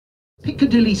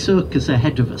Piccadilly Circus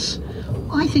ahead of us,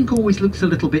 I think always looks a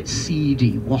little bit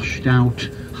seedy, washed out,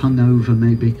 hungover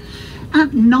maybe.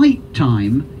 At night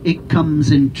time, it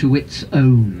comes into its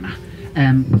own.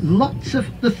 Lots of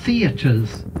the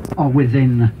theatres are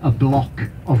within a block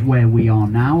of where we are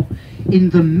now. In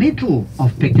the middle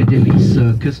of Piccadilly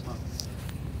Circus,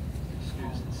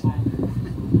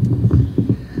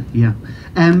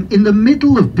 in the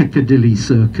middle of Piccadilly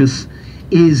Circus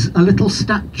is a little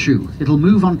statue. It'll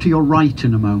move on to your right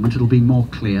in a moment, it'll be more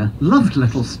clear. Loved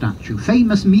little statue,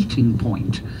 famous meeting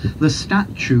point, the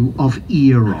statue of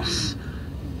Eros.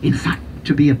 In fact,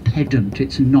 to be a pedant,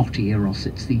 it's not Eros,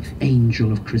 it's the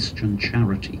angel of Christian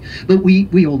charity. But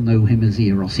we all know him as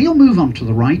Eros. He'll move on to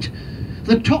the right.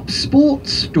 The top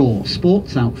sports store,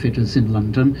 Sports Outfitters in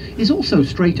London, is also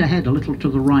straight ahead, a little to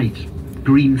the right.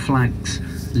 Green flags,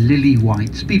 lily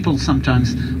whites. People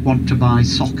sometimes want to buy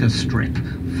soccer strip,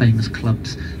 famous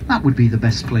clubs. That would be the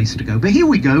best place to go. But here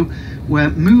we go,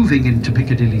 we're moving into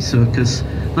Piccadilly Circus.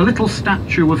 The little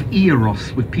statue of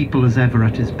Eros with people as ever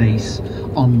at his base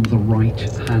on the right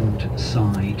hand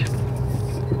side.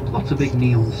 Lots of big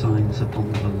neon signs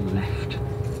upon the left.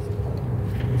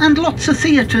 And lots of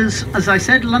theatres, as I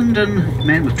said. London,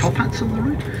 men with top hats on the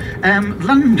right.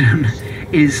 London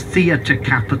is theatre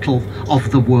capital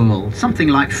of the world. Something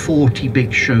like 40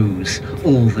 big shows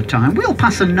all the time. We'll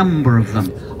pass a number of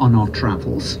them on our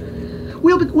travels.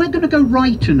 We're going to go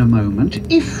right in a moment.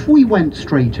 If we went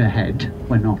straight ahead,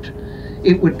 we're not,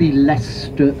 it would be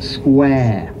Leicester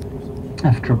Square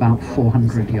after about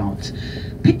 400 yards.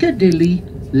 Piccadilly,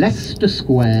 Leicester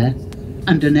Square,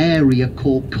 and an area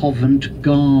called Covent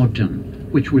Garden,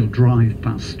 which we'll drive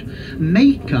past,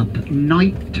 make up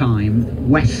nighttime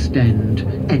West End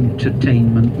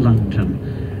entertainment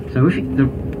London. So if the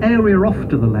area off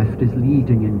to the left is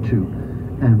leading into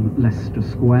Leicester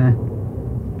Square,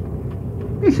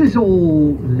 this is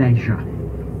all leisure,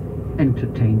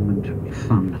 entertainment,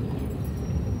 fun.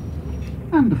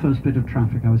 And the first bit of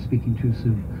traffic, I was speaking too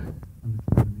soon.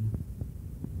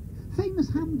 Famous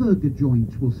hamburger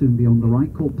joint will soon be on the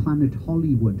right, called Planet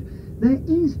Hollywood. There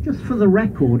is, just for the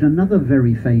record, another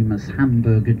very famous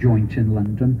hamburger joint in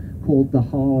London called the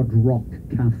Hard Rock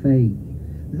Cafe.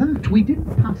 That, we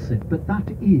didn't pass it, but that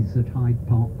is at Hyde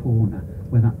Park Corner,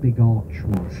 where that big arch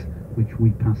was, which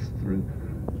we passed through.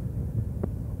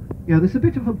 Yeah, there's a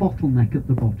bit of a bottleneck at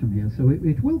the bottom here, so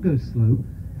it will go slow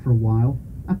for a while.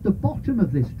 At the bottom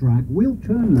of this drag, we'll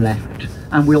turn left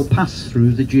and we'll pass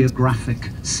through the geographic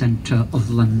centre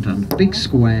of London. Big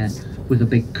square with a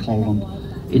big column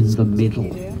in the middle.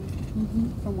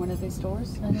 From one of these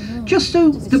stores? I don't know. Just so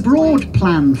the broad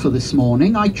plan for this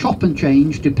morning, I chop and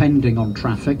change depending on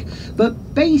traffic,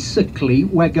 but basically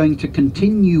we're going to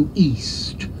continue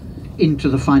east into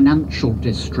the financial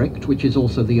district, which is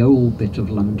also the old bit of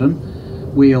London.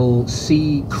 We'll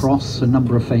cross a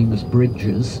number of famous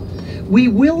bridges. We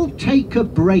will take a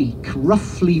break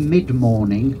roughly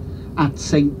mid-morning at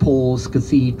St. Paul's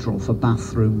Cathedral for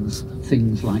bathrooms,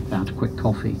 things like that, quick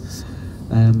coffee.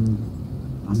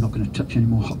 I'm not going to touch any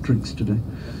more hot drinks today.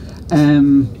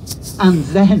 And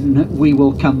then we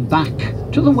will come back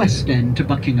to the West End, to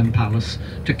Buckingham Palace,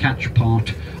 to catch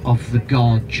part of the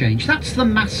guard change. That's the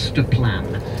master plan.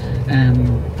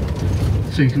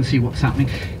 So you can see what's happening.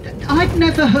 I'd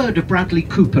never heard of Bradley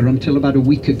Cooper until about a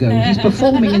week ago. He's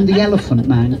performing in The Elephant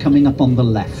Man, coming up on the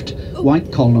left.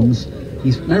 White columns.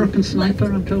 He's American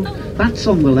Sniper, I'm told. That's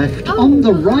on the left. On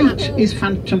the right is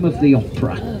Phantom of the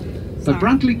Opera. But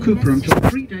Bradley Cooper, until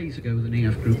 3 days ago with the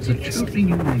EF Group, is a totally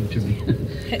new name to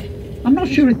me. I'm not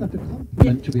sure if that's a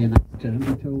compliment to be an actor, and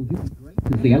I'm told you'd be great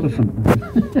as The Elephant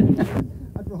Man.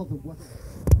 I'd rather work.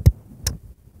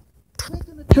 We're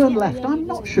going to turn left. I'm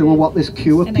not sure what this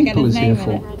queue of people is here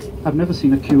for. I've never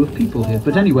seen a queue of people here.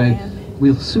 But anyway,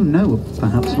 we'll soon know,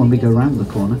 perhaps, when we go round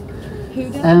the corner.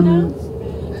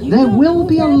 There will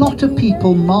be a lot of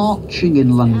people marching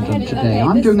in London today.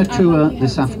 I'm doing a tour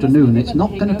this afternoon. It's not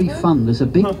going to be fun. There's a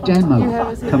big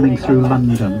demo coming through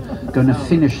London, going to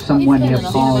finish somewhere near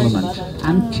Parliament.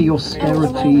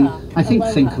 Anti-austerity, I think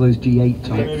of those G8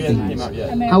 type things.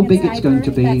 How big it's going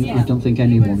to be, I don't think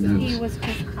anyone knows.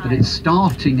 But it's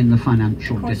starting in the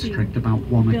financial district about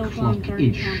 1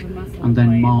 o'clock-ish, and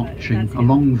then marching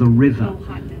along the river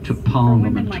to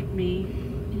Parliament.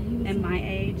 And my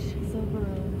age.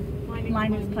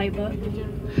 Linus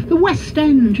playbook. The West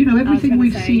End, you know, everything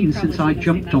we've seen since I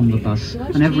jumped on the bus,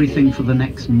 and everything for the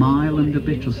next mile and a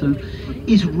bit or so,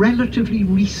 is relatively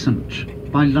recent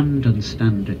by London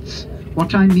standards.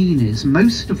 What I mean is,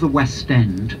 most of the West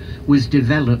End was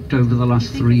developed over the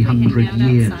last 300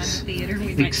 years,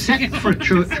 except for a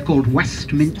church called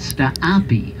Westminster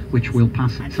Abbey, which we'll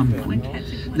pass at some point,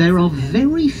 there are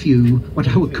very few what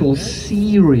I would call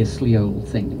seriously old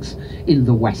things in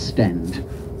the West End.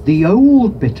 The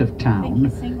old bit of town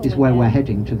is where we're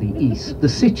heading to the east. The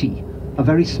city, a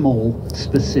very small,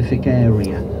 specific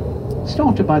area,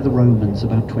 started by the Romans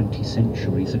about 20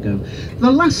 centuries ago.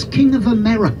 The last king of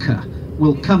America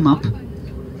will come up.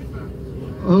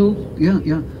 Oh,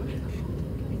 yeah.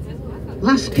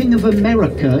 Last King of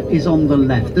America is on the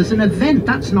left. There's an event,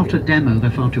 that's not a demo, they're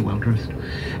far too well dressed.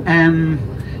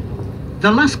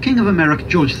 The Last King of America,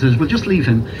 George says, we'll just leave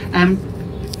him.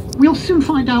 We'll soon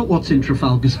find out what's in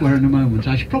Trafalgar Square in a moment.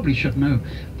 I probably should know,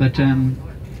 but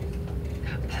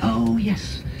oh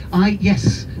yes,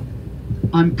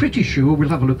 I'm pretty sure we'll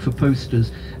have a look for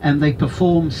posters, and they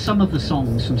perform some of the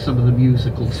songs from some of the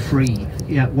musicals free,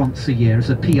 once a year as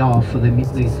a PR for the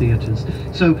theatres.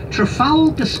 So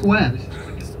Trafalgar Square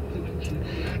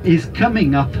is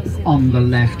coming up on the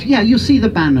left. Yeah, you see the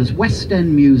banners, West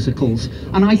End musicals,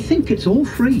 and I think it's all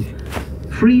free.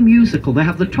 Free musical. They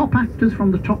have the top actors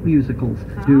from the top musicals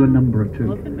do a number or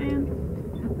two.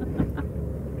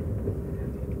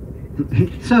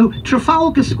 So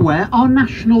Trafalgar Square, our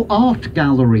National Art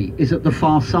Gallery, is at the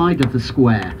far side of the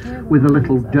square with a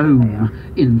little dome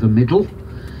in the middle.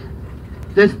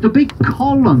 There's the big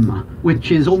column,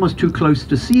 which is almost too close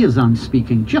to see as I'm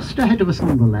speaking, just ahead of us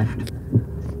on the left.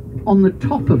 On the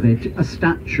top of it, a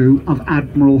statue of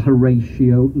Admiral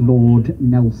Horatio Lord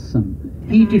Nelson.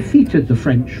 He defeated the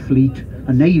French fleet,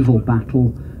 a naval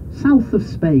battle, south of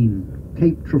Spain,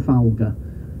 Cape Trafalgar,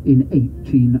 in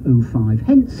 1805,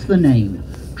 hence the name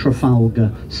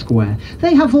Trafalgar Square.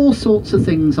 They have all sorts of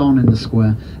things on in the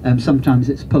square. Sometimes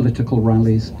it's political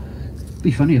rallies. It'd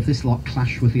be funny if this lot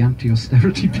clashed with the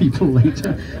anti-austerity people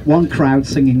later. One crowd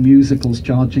singing musicals,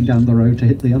 charging down the road to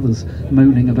hit the others,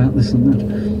 moaning about this and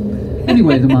that.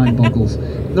 Anyway, the mind boggles.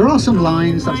 There are some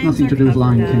lines, that's nothing to do with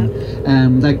Lion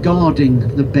King. They're guarding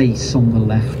the base on the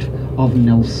left of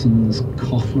Nelson's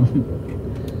column.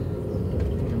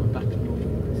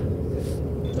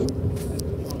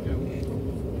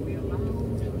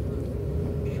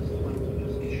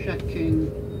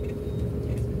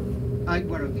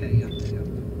 We're okay, yeah.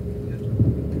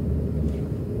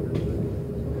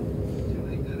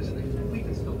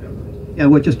 Yeah,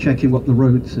 we're just checking what the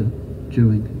roads are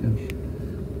doing.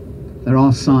 Yeah. There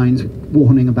are signs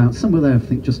warning about, some are there, I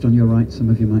think, just on your right, some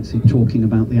of you might see, talking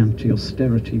about the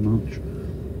anti-austerity march.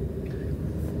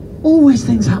 Always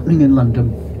things happening in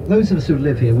London. Those of us who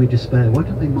live here, we despair. Why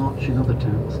don't they march in other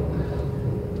towns?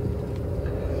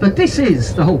 But this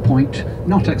is the whole point,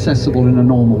 not accessible in a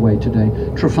normal way today,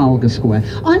 Trafalgar Square.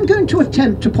 I'm going to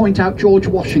attempt to point out George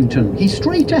Washington. He's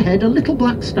straight ahead, a little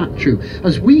black statue.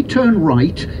 As we turn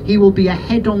right, he will be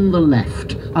ahead on the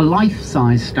left, a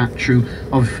life-size statue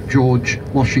of George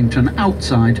Washington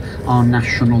outside our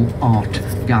National Art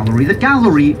Gallery. The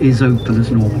gallery is open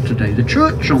as normal today. The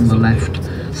church on the left,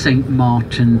 St.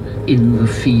 Martin in the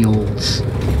Fields,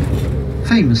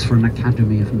 famous for an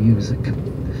Academy of Music.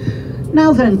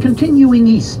 Now then, continuing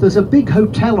east, there's a big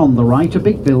hotel on the right, a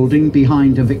big building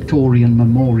behind a Victorian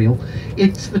memorial.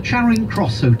 It's the Charing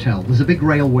Cross Hotel. There's a big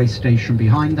railway station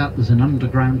behind that. There's an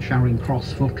underground Charing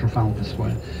Cross for Trafalgar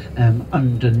Square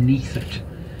underneath it.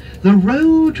 The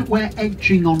road we're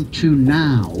edging onto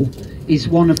now is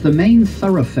one of the main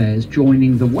thoroughfares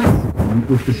joining the West End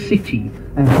with the city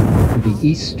to the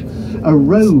east, a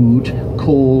road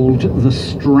called the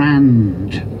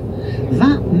Strand.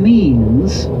 That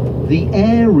means the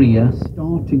area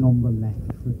starting on the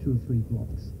left for 2 or 3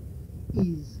 blocks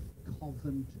is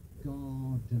Covent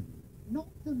Garden. Not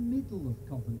the middle of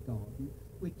Covent Garden,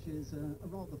 which is a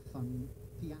rather fun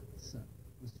piazza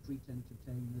with street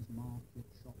entertainers, market,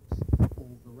 shops,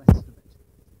 all the rest of it.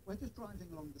 We're just driving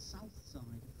along the south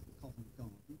side of Covent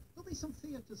Garden. There'll be some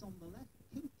theatres on the left,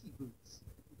 Kinky Boots,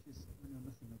 which is, I know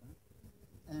nothing about.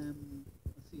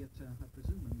 A theatre, I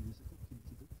presume a musical,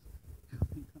 Kinky Boots,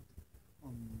 coming up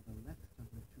on the left. I've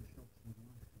got 2 shops on the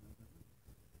right, I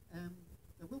don't know.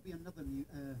 There will be another new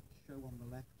show on the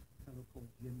left, a fellow called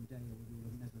Jim Dale, who will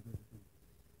have never heard of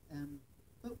him.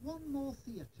 But one more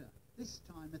theatre. This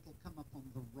time it'll come up on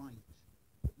the right,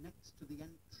 next to the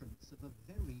entrance of a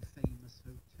very famous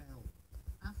hotel.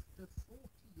 After 40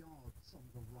 yards on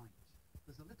the right,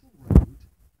 there's a little road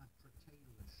after a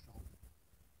tailor's shop,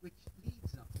 which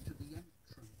leads up to the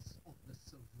entrance of the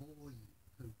Savoy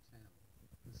Hotel.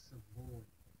 The Savoy.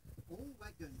 All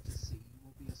we're going to see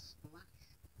will be a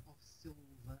splash of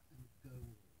silver and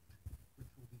gold,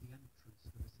 which will be the entrance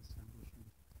to this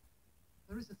establishment.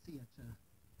 There is a theatre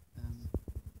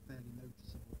fairly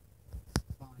noticeable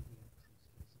by the entrance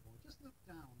to the Savoy. Just look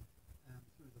down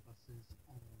through the buses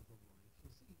on the right.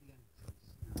 You'll see the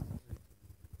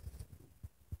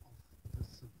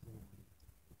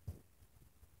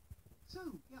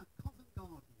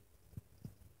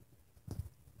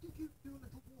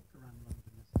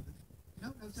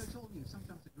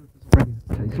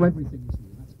So everything is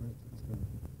new. That's great. That's great.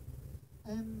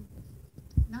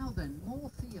 Now then,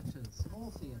 more theatres. More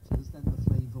theatres, then the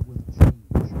flavour will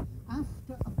change.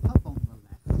 After a pub on the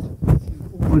left, if you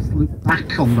almost look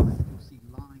back on the left, you'll see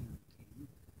Lion King.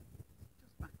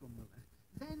 Just back on the left.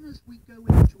 Then as we go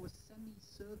into a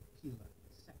semicircular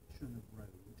section of road,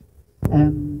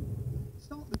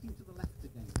 start looking to the left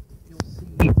again. You'll see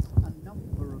a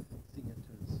number of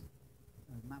theatres.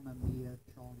 Mamma Mia,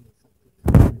 Charlie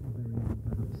Chocolate, very old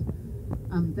perhaps.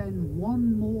 And then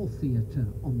one more theatre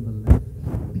on the left.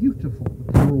 Beautiful,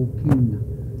 the Carole King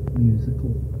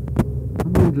musical.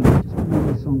 I'm old enough to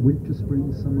remember the song Winter,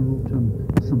 Spring, Summer, Autumn,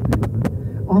 something like that.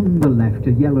 On the left,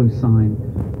 a yellow sign,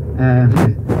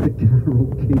 the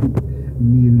Carole King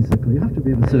musical. You have to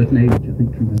be of a certain age, I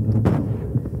think, to remember that song.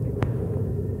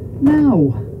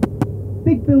 Now,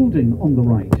 big building on the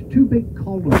right, two big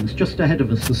columns just ahead of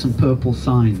us with some purple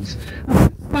signs.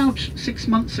 About 6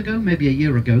 months ago, maybe a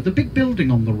year ago, the big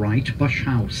building on the right, Bush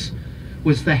House,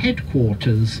 was the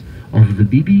headquarters of the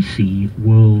BBC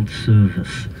World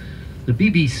Service. The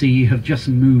BBC have just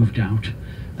moved out.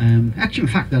 Actually, in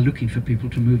fact, they're looking for people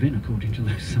to move in, according to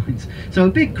those signs. So a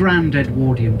big grand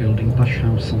Edwardian building, Bush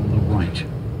House on the right.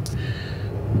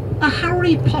 A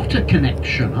Harry Potter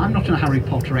connection. I'm not a Harry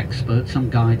Potter expert, some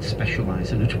guides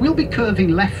specialise in it. We'll be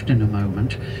curving left in a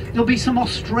moment. There'll be some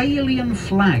Australian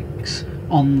flags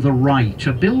on the right,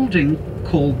 a building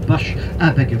called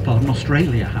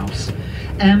Australia House.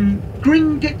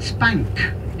 Gringotts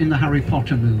Bank in the Harry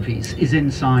Potter movies is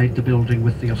inside the building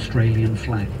with the Australian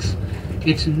flags.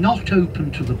 It's not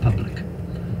open to the public.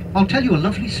 I'll tell you a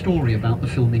lovely story about the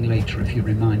filming later if you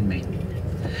remind me.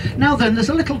 Now then, there's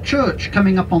a little church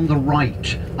coming up on the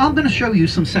right. I'm going to show you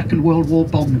some Second World War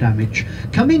bomb damage.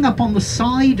 Coming up on the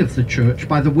side of the church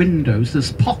by the windows,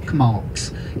 there's pock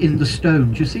marks in the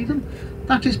stone. Do you see them?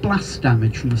 That is blast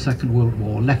damage from the Second World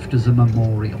War, left as a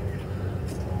memorial.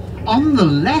 On the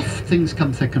left, things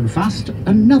come thick and fast.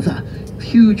 Another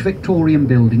huge Victorian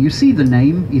building. You see the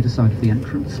name either side of the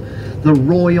entrance. The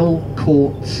Royal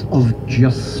Courts of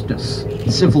Justice.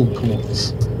 Civil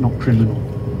courts, not criminal.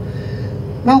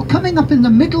 Well, coming up in the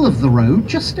middle of the road,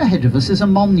 just ahead of us, is a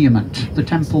monument, the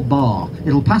Temple Bar.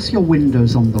 It'll pass your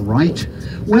windows on the right.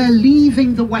 We're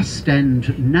leaving the West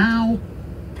End now.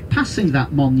 Passing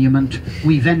that monument,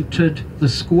 we've entered the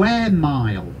square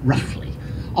mile, roughly,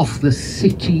 of the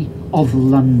City of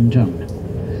London.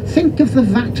 Think of the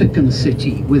Vatican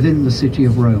City within the City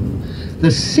of Rome.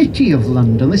 The City of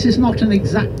London, this is not an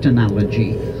exact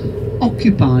analogy,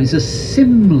 occupies a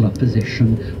similar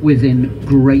position within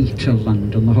Greater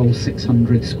London, the whole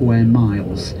 600 square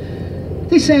miles.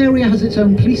 This area has its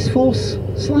own police force,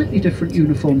 slightly different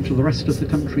uniform to the rest of the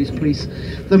country's police.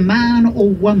 The man or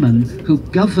woman who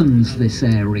governs this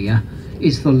area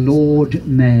is the Lord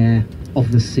Mayor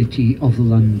of the City of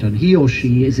London. He or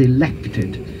she is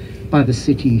elected by the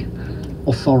city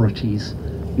authorities,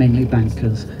 mainly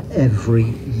bankers, every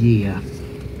year.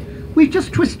 We've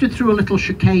just twisted through a little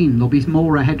chicane. There'll be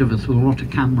more ahead of us with a lot of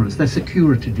cameras. They're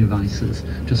security devices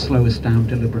to slow us down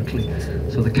deliberately,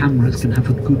 so the cameras can have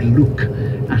a good look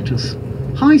at us.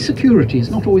 High security is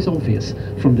not always obvious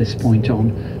from this point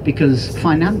on, because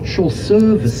financial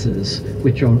services,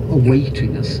 which are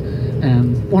awaiting us,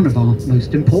 one of our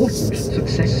most important,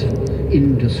 successful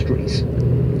industries.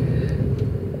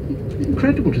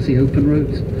 Incredible to see open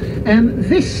roads.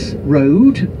 This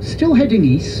road, still heading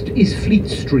east, is Fleet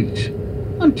Street.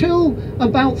 Until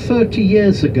about 30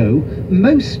 years ago,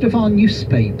 most of our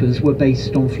newspapers were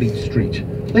based on Fleet Street.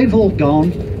 They've all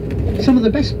gone. Some of the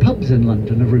best pubs in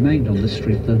London have remained on this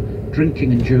street. The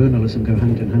drinking and journalism go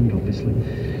hand in hand, obviously.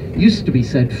 It used to be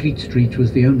said Fleet Street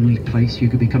was the only place you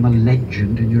could become a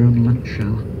legend in your own lunch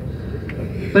hour.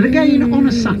 But again, on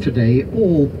a Saturday,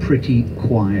 all pretty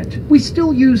quiet. We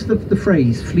still use the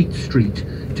phrase Fleet Street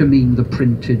to mean the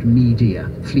printed media.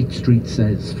 Fleet Street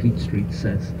says,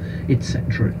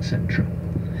 etc., etc.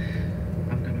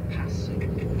 I'm going to pass it.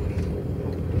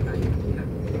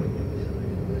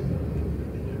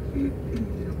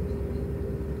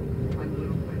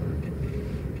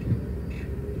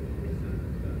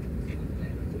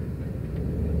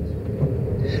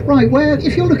 Right, where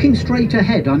if you're looking straight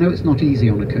ahead, I know it's not easy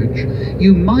on a coach,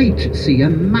 you might see a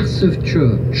massive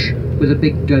church with a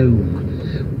big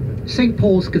dome. St.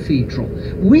 Paul's Cathedral.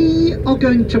 We are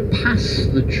going to pass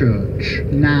the church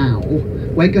now.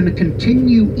 We're going to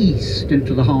continue east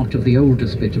into the heart of the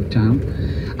oldest bit of town,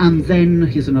 and then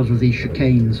here's another of these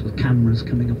chicanes with cameras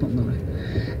coming up on the left.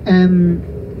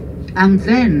 And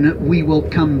then we will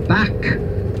come back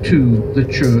to the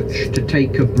church to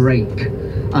take a break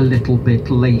a little bit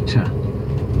later.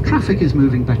 traffic is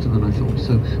moving better than I thought,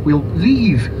 so we'll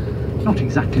leave, not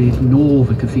exactly ignore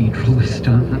the cathedral this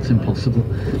time, that's impossible,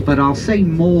 but I'll say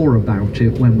more about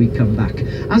it when we come back.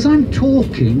 As I'm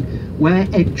talking, we're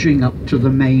edging up to the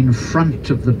main front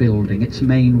of the building, its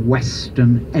main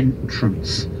western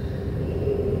entrance.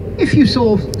 If you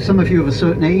saw, some of you of a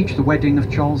certain age, the wedding of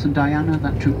Charles and Diana,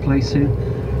 that took place here.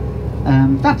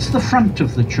 That's the front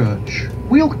of the church.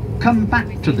 We'll come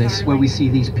back to this where we see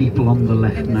these people on the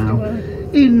left now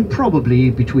in probably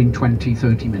between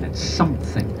 20-30 minutes,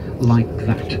 something like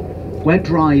that. We're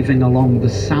driving along the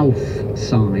south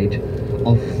side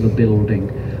of the building,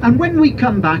 and when we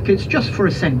come back it's just for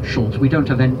essentials. We don't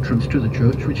have entrance to the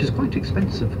church, which is quite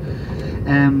expensive,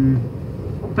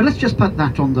 but let's just put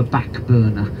that on the back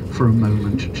burner for a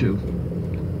moment or two.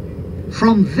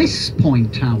 From this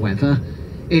point, however,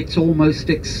 it's almost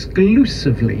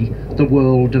exclusively the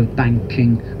world of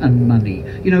banking and money.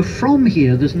 You know, from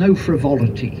here there's no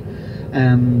frivolity.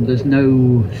 There's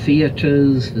no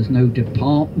theatres, there's no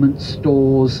department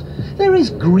stores. There is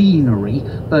greenery,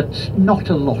 but not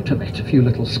a lot of it, a few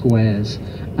little squares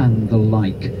and the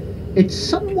like. It's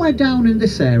somewhere down in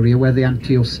this area where the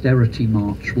anti-austerity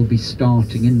march will be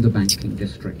starting in the banking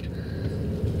district.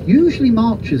 Usually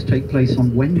marches take place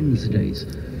on Wednesdays,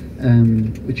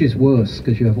 which is worse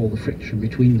because you have all the friction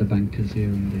between the bankers here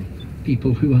and the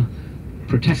people who are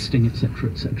protesting, etc.,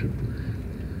 etc.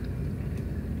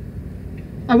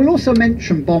 I will also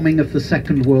mention bombing of the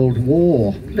Second World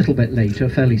War a little bit later,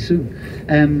 fairly soon.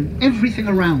 Everything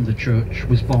around the church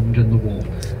was bombed in the war,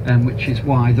 which is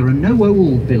why there are no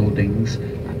old buildings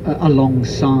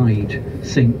alongside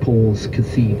St. Paul's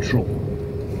Cathedral.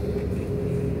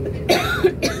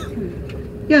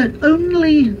 Yeah,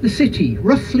 only the city,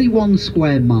 roughly 1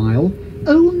 square mile,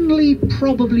 only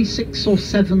probably 6,000 or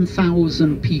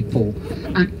 7,000 people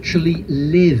actually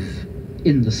live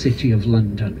in the City of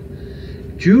London.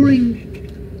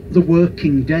 During the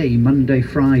working day, Monday,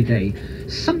 Friday,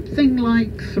 something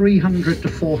like 300 to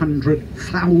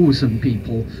 400,000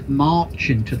 people march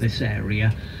into this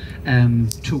area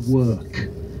to work.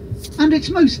 And it's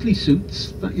mostly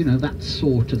suits, but you know, that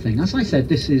sort of thing. As I said,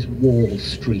 this is Wall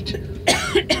Street.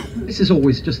 This is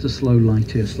always just a slow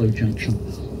light here, slow junction.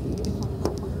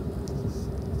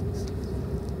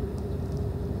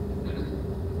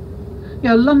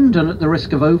 Yeah, London, at the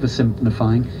risk of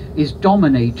oversimplifying, is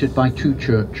dominated by 2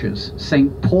 churches.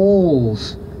 St.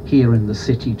 Paul's here in the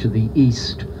city to the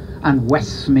east, and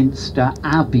Westminster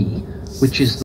Abbey, which is